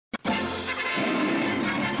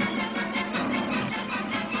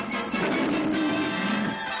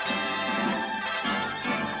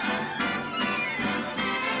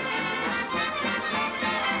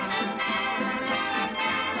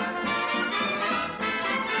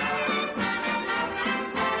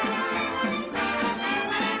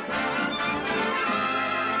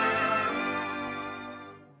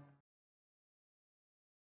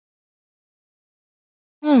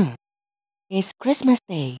It's Christmas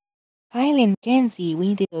Day. Kylie and Kenzie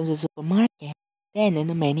went to the supermarket, then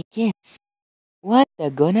and many gifts. What they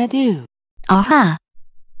gonna do? Aha!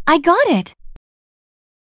 I got it!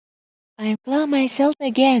 I flew myself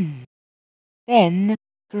again. Then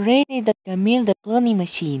created the Camille the cloning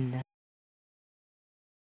machine.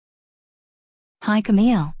 Hi,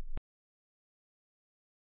 Camille.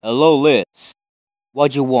 Hello, Liz.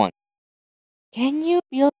 What you want? Can you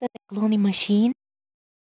build the cloning machine?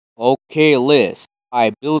 Okay, Liz.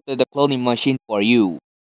 I built the cloning machine for you.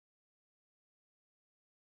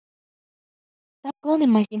 The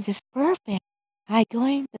cloning machine is perfect. I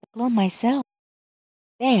going to clone myself.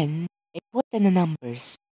 Then I put in the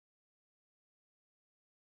numbers.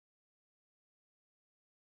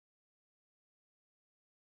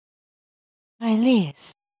 My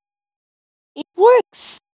list. It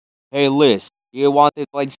works. Hey, Liz. Do you want to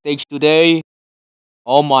play stage today?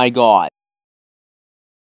 Oh my god.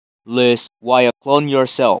 Liz, why you clone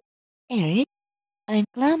yourself? Eric, I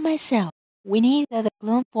clone myself. We need the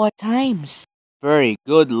clone 4 times. Very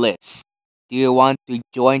good, Liz. Do you want to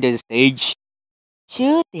join the stage?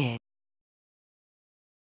 Shoot it.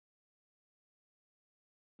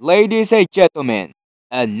 Ladies and gentlemen,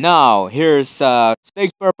 and now here's a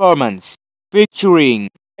stage performance featuring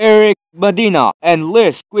Eric Medina and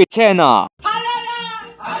Liz Quintana.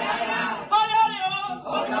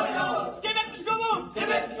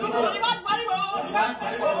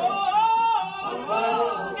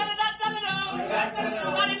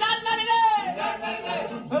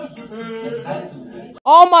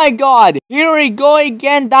 Oh my god, here we go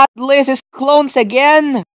again, that Liz is clones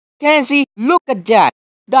again. Kenzie, look at that.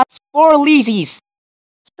 That's 4 Lizzies.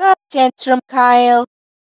 Stop tantrum, Kyle.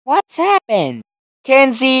 What's happened?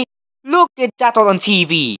 Kenzie, look at that on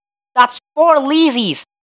TV. That's 4 Lizzies.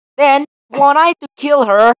 Then, want I to kill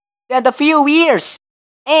her, then a few years.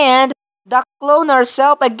 And, the clone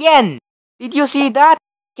herself again. Did you see that,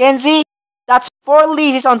 Kenzie? That's 4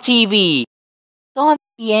 Lizzies on TV. Don't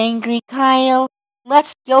be angry, Kyle.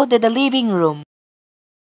 Let's go to the living room.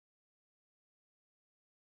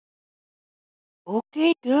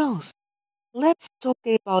 Okay, girls. Let's talk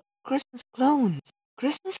about Christmas clones.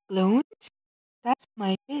 Christmas clones? That's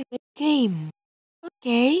my favorite game.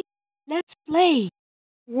 Okay, let's play.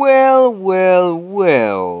 Well, well,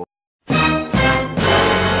 well.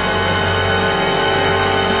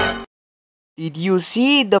 Did you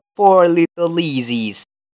see the 4 little Lizzies?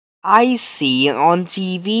 I see on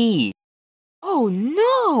TV. Oh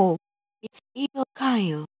no! It's evil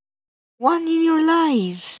Kyle. One in your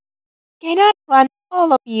lives. Cannot run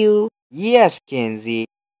all of you. Yes, Kenzie.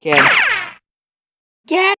 Can.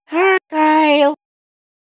 Get her, Kyle.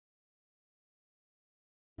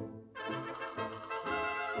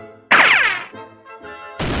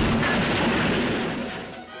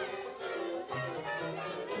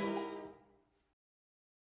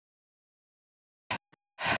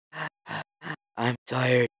 I'm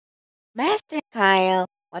tired. Master Kyle,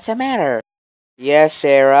 what's the matter? Yes,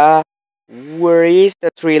 Sarah. Where is the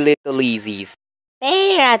 3 little Lizzies?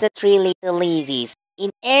 There are the 3 little ladies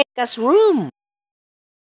in Erika's room.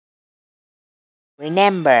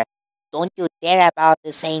 Remember, don't you dare about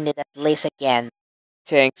to say that list again.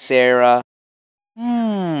 Thanks, Sarah.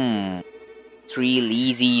 3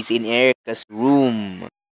 Lizzies in Erika's room.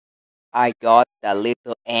 I got the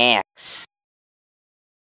little axe.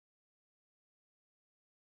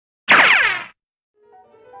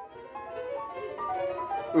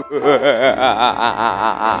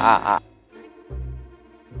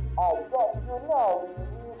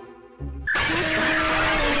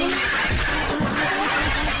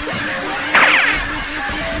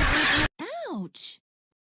 Ouch!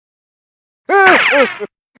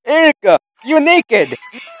 Erika, you naked!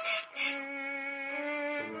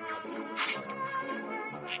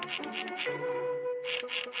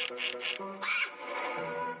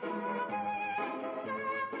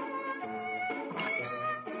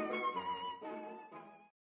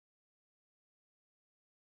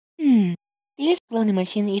 This cloning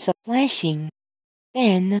machine is a flashing.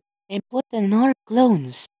 Then I put another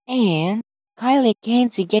clones and Kylie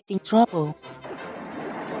Kenzie get in trouble.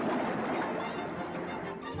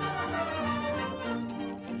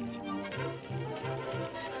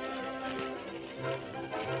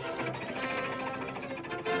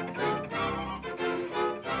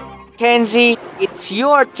 Kenzie, it's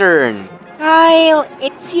your turn. Kyle,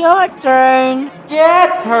 it's your turn. Get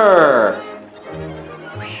her!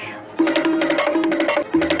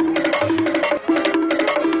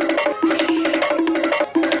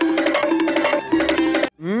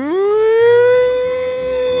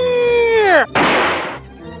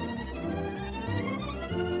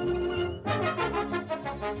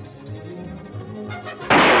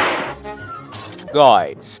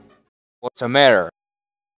 Guys, what's the matter?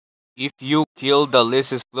 If you kill the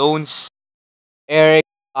Lizzie's clones, Eric,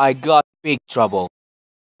 I got big trouble.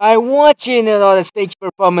 I watching it on a stage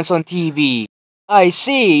performance on TV. I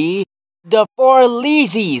see the four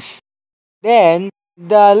Lizzies. Then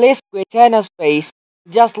the Liz Quintana's face,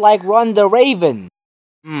 just like Rhonda Raven.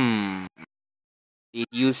 Did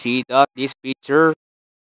you see this picture?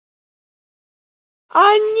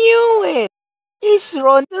 I knew it. It's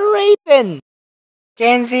Rhonda Raven.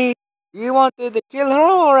 Kenzie, you wanted to kill her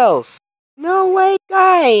or else? No way,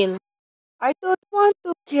 Kyle. I don't want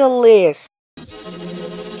to kill Liz.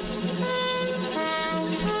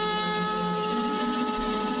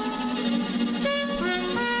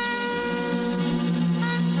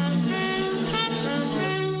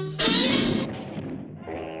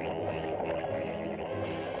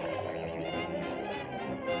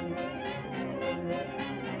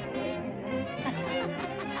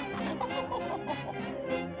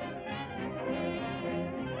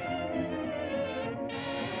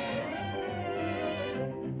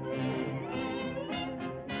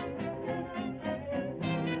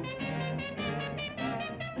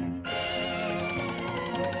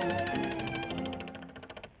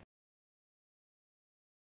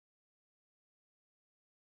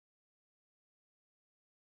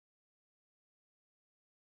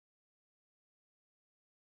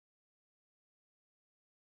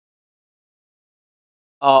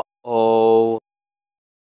 Uh-oh.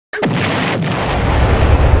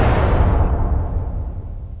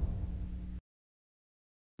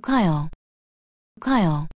 Kyle.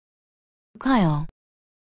 Kyle. Kyle.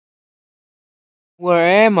 Where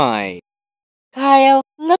am I? Kyle,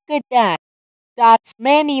 look at that. That's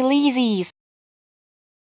many Lizzies.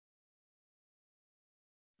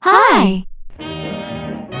 Hi!